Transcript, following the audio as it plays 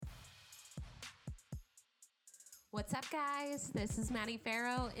What's up, guys? This is Madison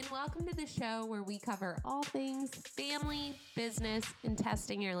Fero, and welcome to the show where we cover all things family, business, and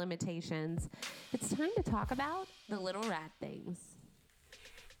testing your limitations. It's time to talk about the Little Rad Things.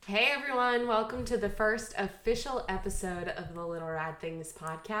 Hey, everyone. Welcome to the first official episode of the Little Rad Things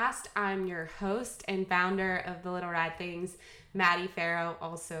podcast. I'm your host and founder of the Little Rad Things, Madison Fero,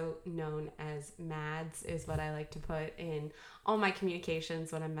 also known as Mads, is what I like to put in all my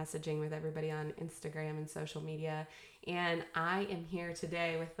communications when I'm messaging with everybody on Instagram and social media. And I am here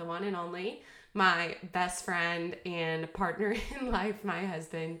today with the one and only, my best friend and partner in life, my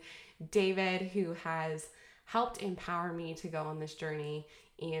husband, David, who has helped empower me to go on this journey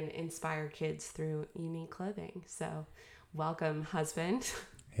and inspire kids through unique clothing. So welcome, husband.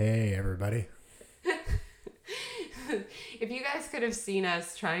 Hey, everybody. If you guys could have seen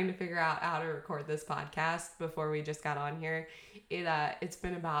us trying to figure out how to record this podcast before we just got on here, it's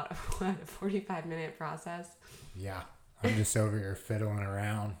been about a 45-minute process. Yeah, I'm just over here fiddling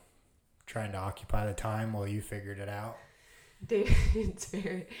around, trying to occupy the time while you figured it out. David's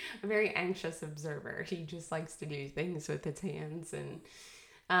a very anxious observer. He just likes to do things with his hands.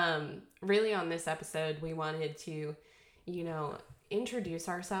 And really on this episode, we wanted to, introduce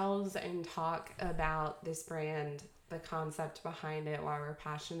ourselves and talk about this brand, the concept behind it, why we're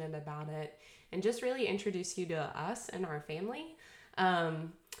passionate about it, and just really introduce you to us and our family.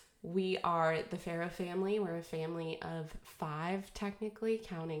 We are the Fero family. We're a family of 5, technically,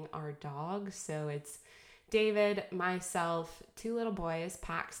 counting our dog. So it's David, myself, 2 little boys,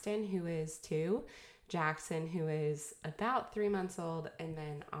 Paxton, who is 2, Jackson, who is about 3 months old, and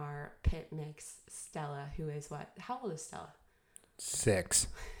then our pit mix, Stella, who is what? How old is Stella? 6.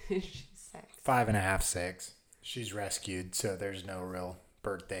 She's 6. 5.5, 6. She's rescued, so there's no real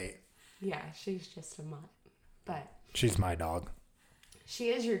birth date. Yeah, she's just a mutt. But she's my dog. She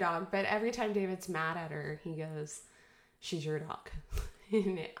is your dog, but every time David's mad at her, he goes, "She's your dog."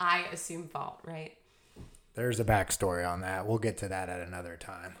 And I assume fault, right? There's a backstory on that. We'll get to that at another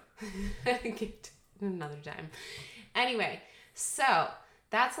time. Anyway, so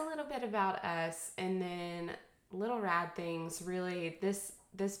that's a little bit about us. And then Little Rad Things, really,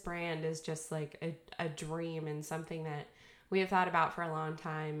 this brand is just like a dream and something that we have thought about for a long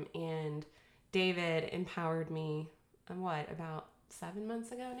time. And David empowered me, about 7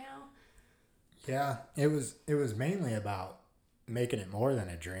 months ago now? Yeah, it was mainly about making it more than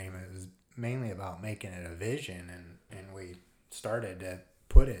a dream. It was mainly about making it a vision, and we started to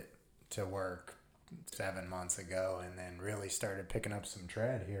put it to work 7 months ago, and then really started picking up some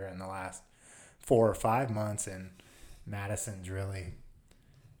tread here in the last 4 or 5 months, and Madison's really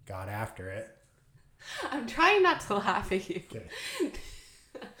got after it. I'm trying not to laugh at you. Okay.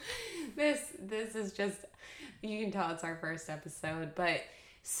 This is just, you can tell it's our first episode, but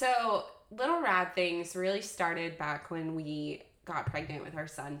so Little Rad Things really started back when we got pregnant with our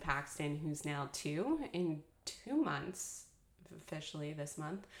son Paxton, who's now 2 in 2 months, officially this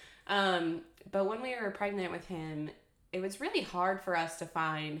month. But when we were pregnant with him, it was really hard for us to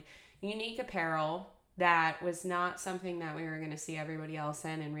find unique apparel that was not something that we were going to see everybody else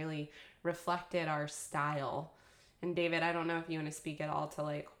in and really reflected our style. And David, I don't know if you want to speak at all to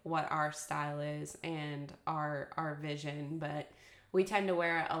like what our style is and our vision, but we tend to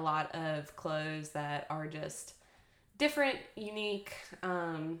wear a lot of clothes that are just different, unique,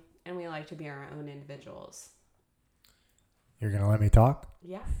 and we like to be our own individuals. You're going to let me talk?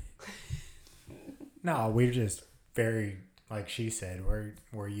 Yeah. No, we're just very, like she said,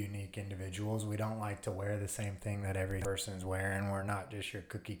 we're unique individuals. We don't like to wear the same thing that every person's wearing. We're not just your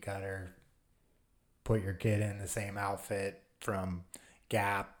cookie cutter, put your kid in the same outfit from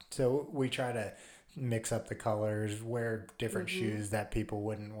Gap. So we try to mix up the colors, wear different shoes that people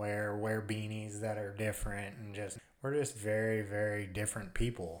wouldn't wear beanies that are different, and we're just very, very different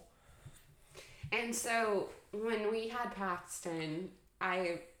people. And so when we had Paxton,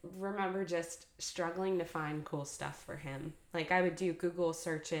 I remember just struggling to find cool stuff for him. Like I would do Google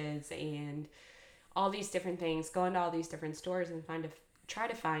searches and all these different things, go into all these different stores and try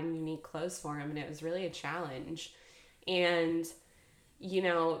to find unique clothes for him. And it was really a challenge. And,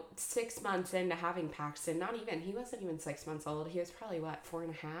 6 months into having Paxton, he wasn't even 6 months old. He was probably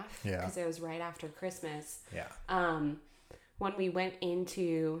 4.5? Yeah. Because it was right after Christmas. Yeah. When we went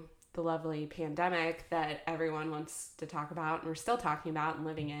into the lovely pandemic that everyone wants to talk about and we're still talking about and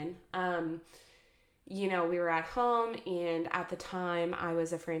living in, we were at home, and at the time I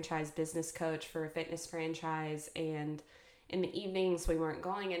was a franchise business coach for a fitness franchise, and in the evenings we weren't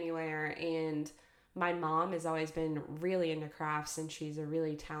going anywhere, and my mom has always been really into crafts, and she's a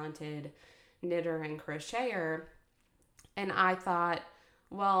really talented knitter and crocheter, and I thought,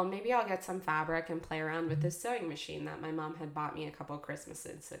 well, maybe I'll get some fabric and play around with this sewing machine that my mom had bought me a couple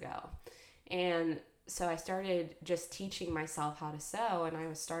Christmases ago. And so I started just teaching myself how to sew, and I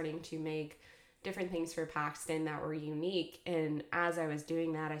was starting to make different things for Paxton that were unique. And as I was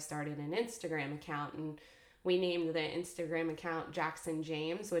doing that, I started an Instagram account, and we named the Instagram account Jackson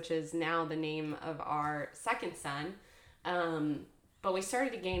James, which is now the name of our second son. But I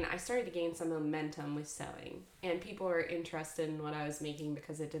started to gain some momentum with sewing, and people were interested in what I was making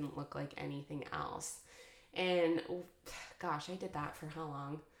because it didn't look like anything else. And gosh, I did that for how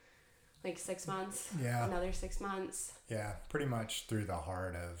long? Like 6 months? Yeah. Another 6 months? Yeah, pretty much through the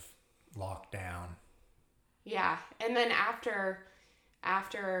heart of lockdown. Yeah. And then after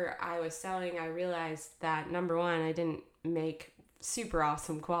I was sewing, I realized that number one, I didn't make super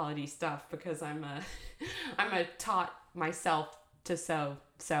awesome quality stuff because I'm a taught myself to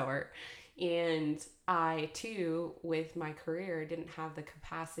sewer. And I too, with my career, didn't have the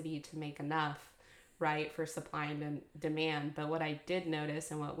capacity to make enough, right, for supply and demand. But what I did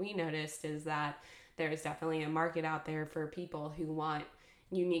notice, and what we noticed, is that there's definitely a market out there for people who want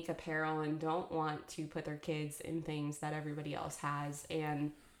unique apparel and don't want to put their kids in things that everybody else has.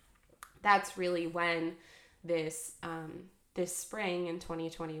 And that's really when this spring in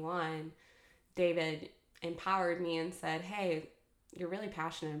 2021, David empowered me and said, hey, you're really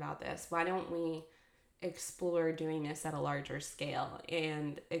passionate about this. Why don't we explore doing this at a larger scale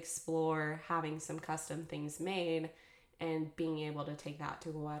and explore having some custom things made and being able to take that to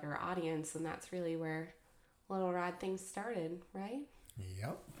a wider audience? And that's really where Little Rad Things started, right?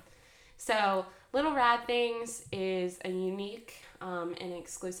 Yep. So Little Rad Things is a unique and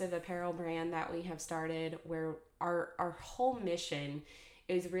exclusive apparel brand that we have started, where our whole mission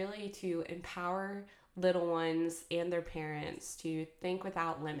is really to empower little ones and their parents to think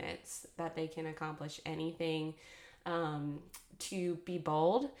without limits, that they can accomplish anything, to be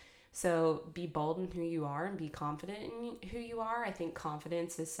bold. So be bold in who you are and be confident in who you are. I think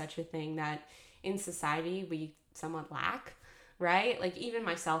confidence is such a thing that in society we somewhat lack, right? Like even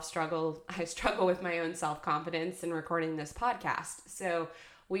myself I struggle with my own self-confidence in recording this podcast. So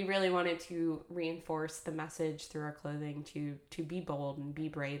we really wanted to reinforce the message through our clothing to be bold and be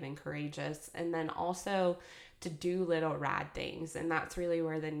brave and courageous, and then also to do little rad things. And that's really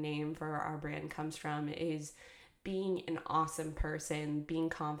where the name for our brand comes from, is being an awesome person, being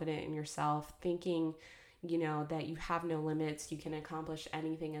confident in yourself, thinking, that you have no limits, you can accomplish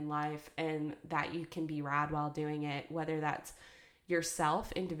anything in life, and that you can be rad while doing it, whether that's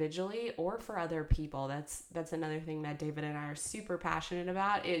yourself individually or for other people. That's another thing that David and I are super passionate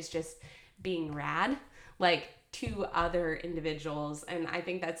about, is just being rad, like to other individuals. And I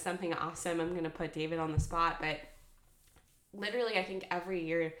think that's something awesome. I'm going to put David on the spot, but literally I think every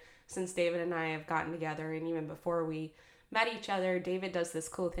year since David and I have gotten together, and even before we met each other, David does this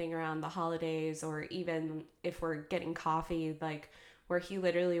cool thing around the holidays, or even if we're getting coffee, like where he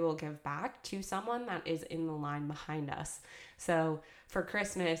literally will give back to someone that is in the line behind us. So for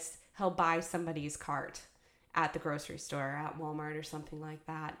Christmas, he'll buy somebody's cart at the grocery store, at Walmart or something like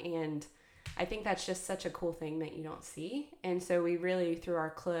that. And I think that's just such a cool thing that you don't see. And so we really, through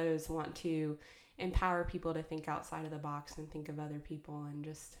our clothes, want to empower people to think outside of the box and think of other people and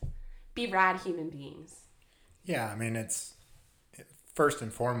just be rad human beings. Yeah, I mean, first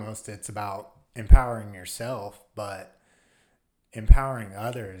and foremost, it's about empowering yourself, but empowering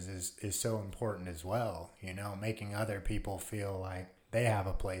others is so important as well. Making other people feel like they have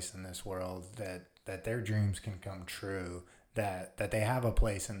a place in this world, that their dreams can come true, that they have a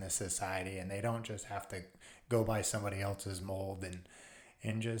place in this society, and they don't just have to go by somebody else's mold,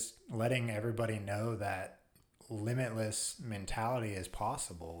 and just letting everybody know that limitless mentality is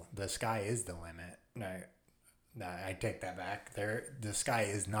possible. The sky is the limit. No, I take that back. The sky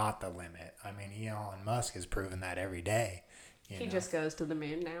is not the limit. I mean, Elon Musk has proven that every day. He just goes to the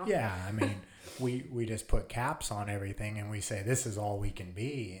moon now. Yeah, I mean, we just put caps on everything, and we say this is all we can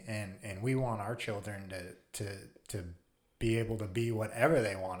be, and we want our children to be able to be whatever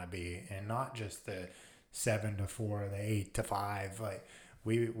they want to be, and not just the 7 to 4, the 8 to 5. Like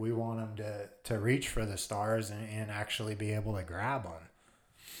we want them to reach for the stars and actually be able to grab them.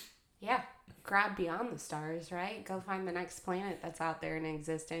 Yeah, grab beyond the stars, right? Go find the next planet that's out there in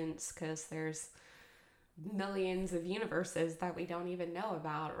existence, because there's millions of universes that we don't even know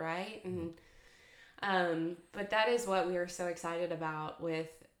about, right? And but that is what we are so excited about with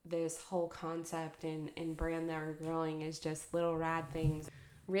this whole concept and brand that we're growing, is just Little Rad Things,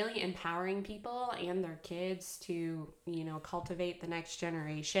 really empowering people and their kids to cultivate the next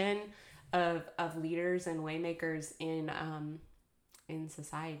generation of leaders and waymakers in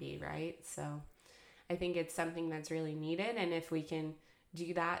society, right? So I think it's something that's really needed, and if we can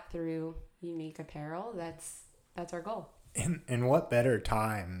do that through unique apparel. That's our goal. And what better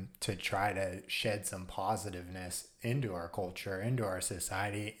time to try to shed some positiveness into our culture, into our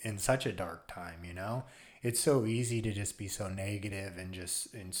society in such a dark time, you know? It's so easy to just be so negative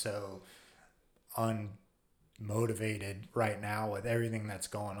and so unmotivated right now with everything that's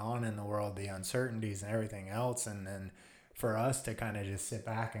going on in the world, the uncertainties and everything else. And then for us to kind of just sit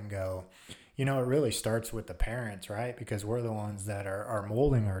back and go, you know, it really starts with the parents, right? Because we're the ones that are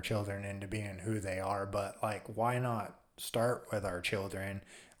molding our children into being who they are. But like, why not start with our children,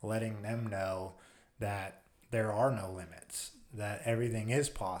 letting them know that there are no limits, that everything is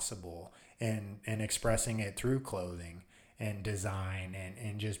possible, and expressing it through clothing and design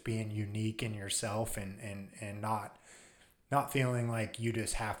and just being unique in yourself and not feeling like you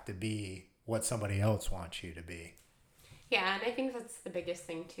just have to be what somebody else wants you to be. Yeah, and I think that's the biggest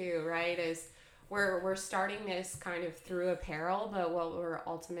thing too, right? Is we're starting this kind of through apparel, but what we're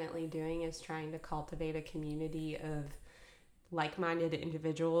ultimately doing is trying to cultivate a community of like-minded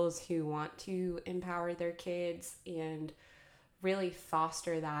individuals who want to empower their kids and really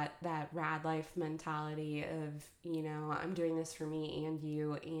foster that rad life mentality of, you know, I'm doing this for me and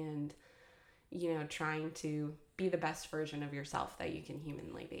you, and, you know, trying to be the best version of yourself that you can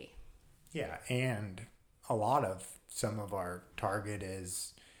humanly be. Yeah, and a lot of some of our target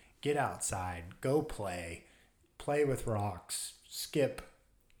is get outside, go play with rocks, skip,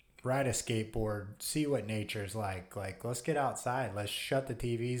 ride a skateboard, see what nature's like. Like, let's get outside. Let's shut the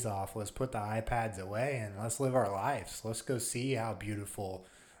TVs off. Let's put the iPads away and let's live our lives. Let's go see how beautiful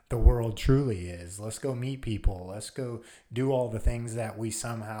the world truly is. Let's go meet people. Let's go do all the things that we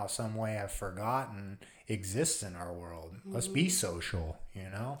somehow, some way have forgotten exists in our world. Mm-hmm. Let's be social,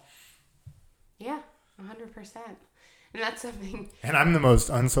 you know? Yeah, 100%. And that's something. And I'm the most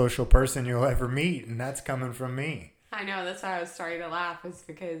unsocial person you'll ever meet, and that's coming from me. I know, that's why I was starting to laugh, is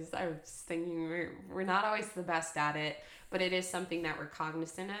because I was thinking we're not always the best at it, but it is something that we're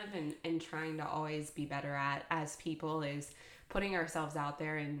cognizant of and trying to always be better at as people, is putting ourselves out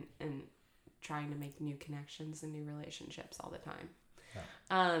there and trying to make new connections and new relationships all the time.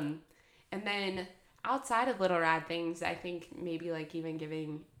 Yeah. And then outside of Little Rad Things, I think maybe like even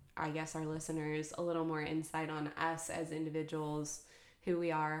giving, I guess, our listeners a little more insight on us as individuals, who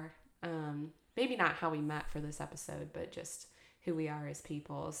we are, maybe not how we met for this episode, but just who we are as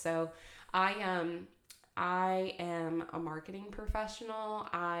people. So I am a marketing professional.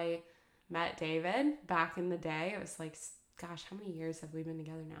 I met David back in the day. It was like, gosh, how many years have we been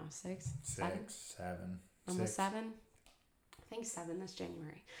together now? 6, 7? Almost 7? I think 7 this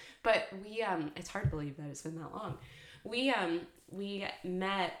January. But we, it's hard to believe that it's been that long. We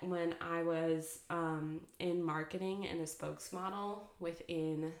met when I was in marketing and a spokesmodel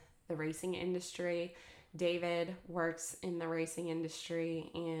within the racing industry. David works in the racing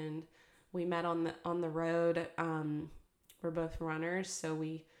industry, and we met on the road. We're both runners, so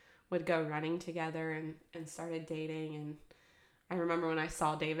we would go running together and started dating. And I remember when I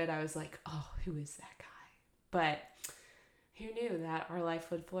saw David, I was like, oh, who is that guy? But who knew that our life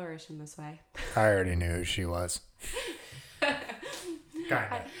would flourish in this way? I already knew who she was.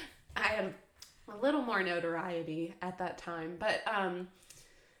 I had a little more notoriety at that time, but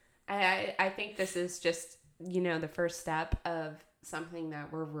I think this is just, you know, the first step of something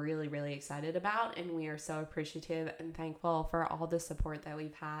that we're really, really excited about, and we are so appreciative and thankful for all the support that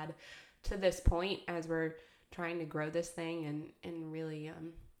we've had to this point as we're trying to grow this thing and really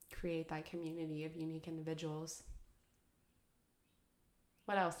create that community of unique individuals.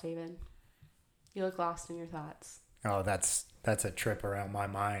 What else, David? You look lost in your thoughts. Oh, that's a trip around my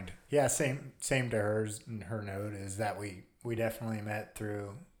mind. Yeah, same to hers. And her note is that we definitely met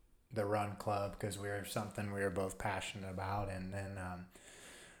through the run club because we were something we were both passionate about. And then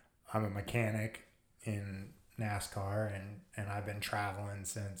I'm a mechanic in NASCAR, and I've been traveling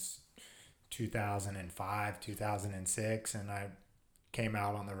since 2005, 2006, and I came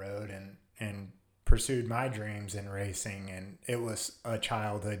out on the road and pursued my dreams in racing, and it was a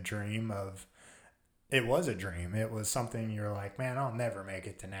childhood dream of. It was a dream. It was something you're like, man, I'll never make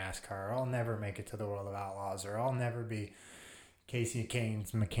it to NASCAR. I'll never make it to the World of Outlaws, or I'll never be Casey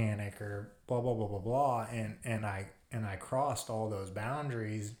Kane's mechanic, or blah, blah, blah, blah, blah. And I crossed all those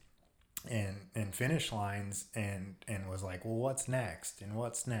boundaries and finish lines and was like, well, what's next? And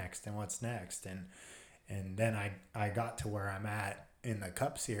what's next? And what's next? And then I got to where I'm at in the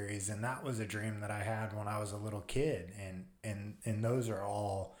Cup Series, and that was a dream that I had when I was a little kid. And those are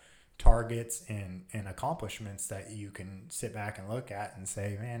all targets and accomplishments that you can sit back and look at and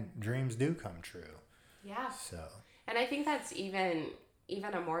say, man, dreams do come true. Yeah. So, and I think that's even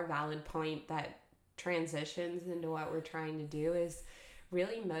a more valid point that transitions into what we're trying to do, is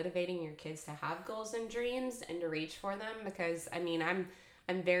really motivating your kids to have goals and dreams and to reach for them. Because I mean, I'm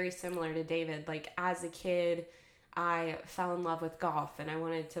very similar to David. Like, as a kid, I fell in love with golf and I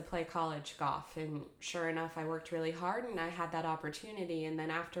wanted to play college golf, and sure enough, I worked really hard and I had that opportunity. And then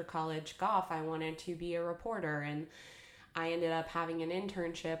after college golf, I wanted to be a reporter, and I ended up having an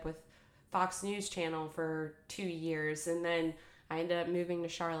internship with Fox News Channel for 2 years, and then I ended up moving to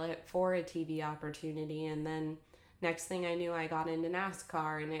Charlotte for a TV opportunity, and then next thing I knew, I got into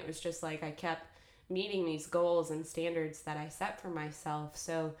NASCAR, and it was just like I kept meeting these goals and standards that I set for myself.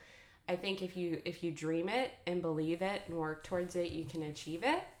 So I think if you dream it and believe it and work towards it, you can achieve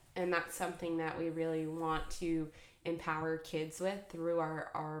it. And that's something that we really want to empower kids with through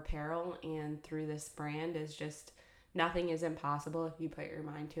our apparel and through this brand, is just nothing is impossible if you put your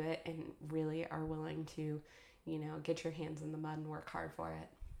mind to it and really are willing to, get your hands in the mud and work hard for it.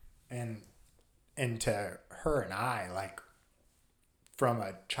 And to her and I, like, from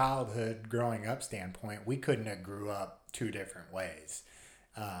a childhood growing up standpoint, we couldn't have grew up two different ways.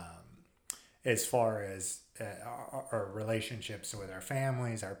 As far as our relationships with our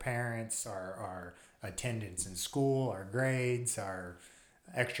families, our parents, our attendance in school, our grades, our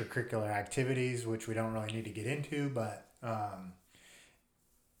extracurricular activities, which we don't really need to get into, but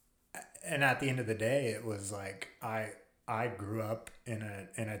and at the end of the day, it was like I grew up in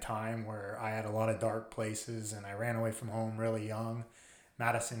a time where I had a lot of dark places and I ran away from home really young.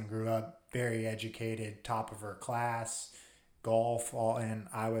 Madison grew up very educated, top of her class, golf, and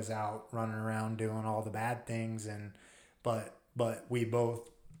I was out running around doing all the bad things. But we both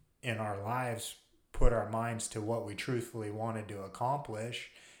in our lives put our minds to what we truthfully wanted to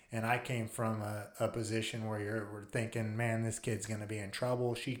accomplish. And I came from a position where we're thinking, man, this kid's going to be in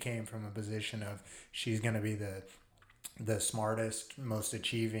trouble. She came from a position of she's going to be the smartest, most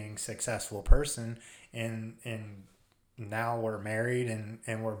achieving, successful person. And now we're married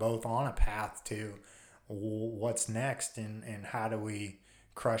and we're both on a path to what's next and how do we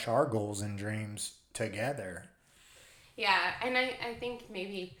crush our goals and dreams together. Yeah, and I think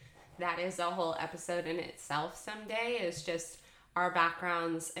maybe that is a whole episode in itself someday, is just our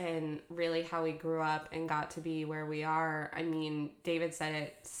backgrounds and really how we grew up and got to be where we are. I mean, David said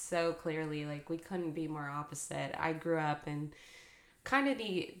it so clearly, like, we couldn't be more opposite. I grew up in kind of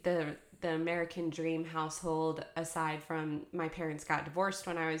the American dream household, aside from my parents got divorced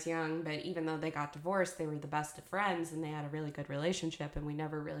when I was young, but even though they got divorced, they were the best of friends and they had a really good relationship, and we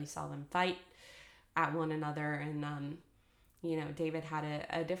never really saw them fight at one another. And David had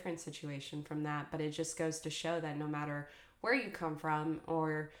a different situation from that, but it just goes to show that no matter where you come from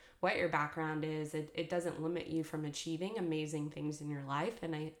or what your background is, it doesn't limit you from achieving amazing things in your life.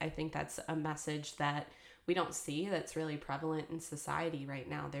 And I think that's a message that we don't see that's really prevalent in society right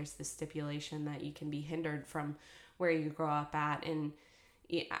now. There's this stipulation that you can be hindered from where you grow up at. And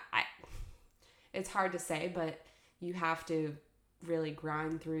it's hard to say, but you have to really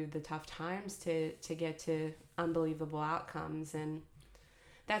grind through the tough times to get to unbelievable outcomes. And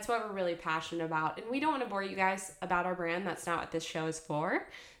that's what we're really passionate about. And we don't want to bore you guys about our brand. That's not what this show is for.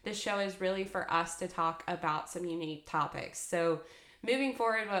 This show is really for us to talk about some unique topics. So moving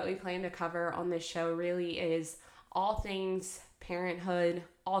forward, what we plan to cover on this show really is all things parenthood,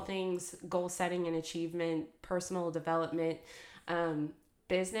 all things goal setting and achievement, personal development,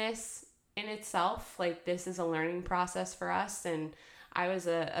 business in itself. Like, this is a learning process for us. And I was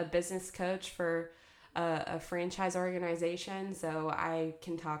a business coach for a franchise organization, so I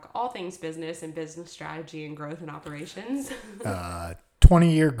can talk all things business and business strategy and growth and operations.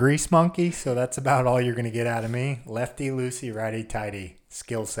 20-year grease monkey, so that's about all you're going to get out of me. Lefty, loosey, righty, tighty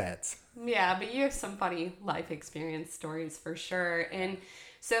skill sets. Yeah, but you have some funny life experience stories for sure. And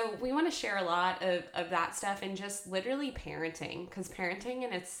so we want to share a lot of that stuff, and just literally parenting, because parenting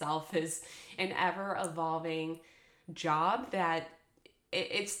in itself is an ever-evolving job that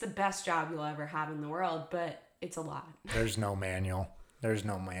it's the best job you'll ever have in the world, but it's a lot. There's no manual. There's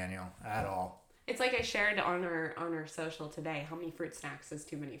no manual at all. It's like I shared on our social today. How many fruit snacks is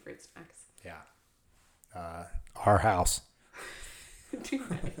too many fruit snacks? Yeah. Our house. Too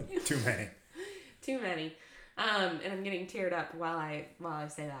many. Too many. And I'm getting teared up while I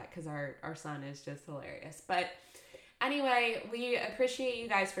say that, because our son is just hilarious. But anyway, we appreciate you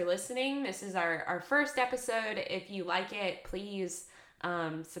guys for listening. This is our first episode. If you like it, please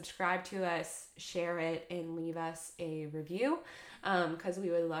subscribe to us, share it, and leave us a review, because we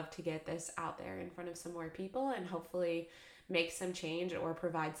would love to get this out there in front of some more people and hopefully make some change or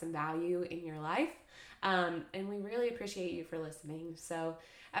provide some value in your life. And we really appreciate you for listening. So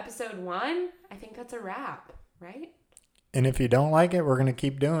episode 1, I think that's a wrap, right? And if you don't like it, we're going to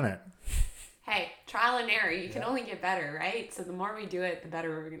keep doing it. Hey, trial and error. You can only get better, right? So the more we do it, the better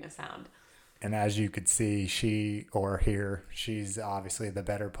we're going to sound. And as you could see, she's obviously the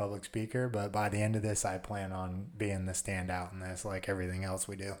better public speaker, but by the end of this, I plan on being the standout in this, like everything else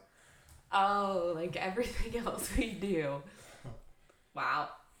we do. Oh, like everything else we do. Wow.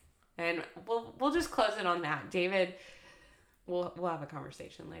 And we'll just close it on that. David, we'll have a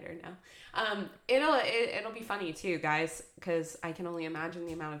conversation later now. It'll be funny too, guys, because I can only imagine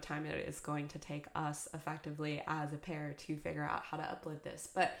the amount of time it is going to take us effectively as a pair to figure out how to upload this.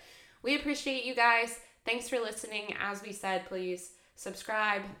 But we appreciate you guys. Thanks for listening. As we said, please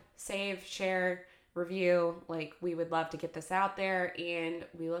subscribe, save, share, review. Like, we would love to get this out there, and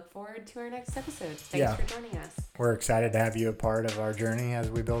we look forward to our next episode. Thanks for joining us. We're excited to have you a part of our journey as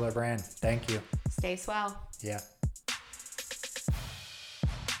we build our brand. Thank you. Stay swell. Yeah.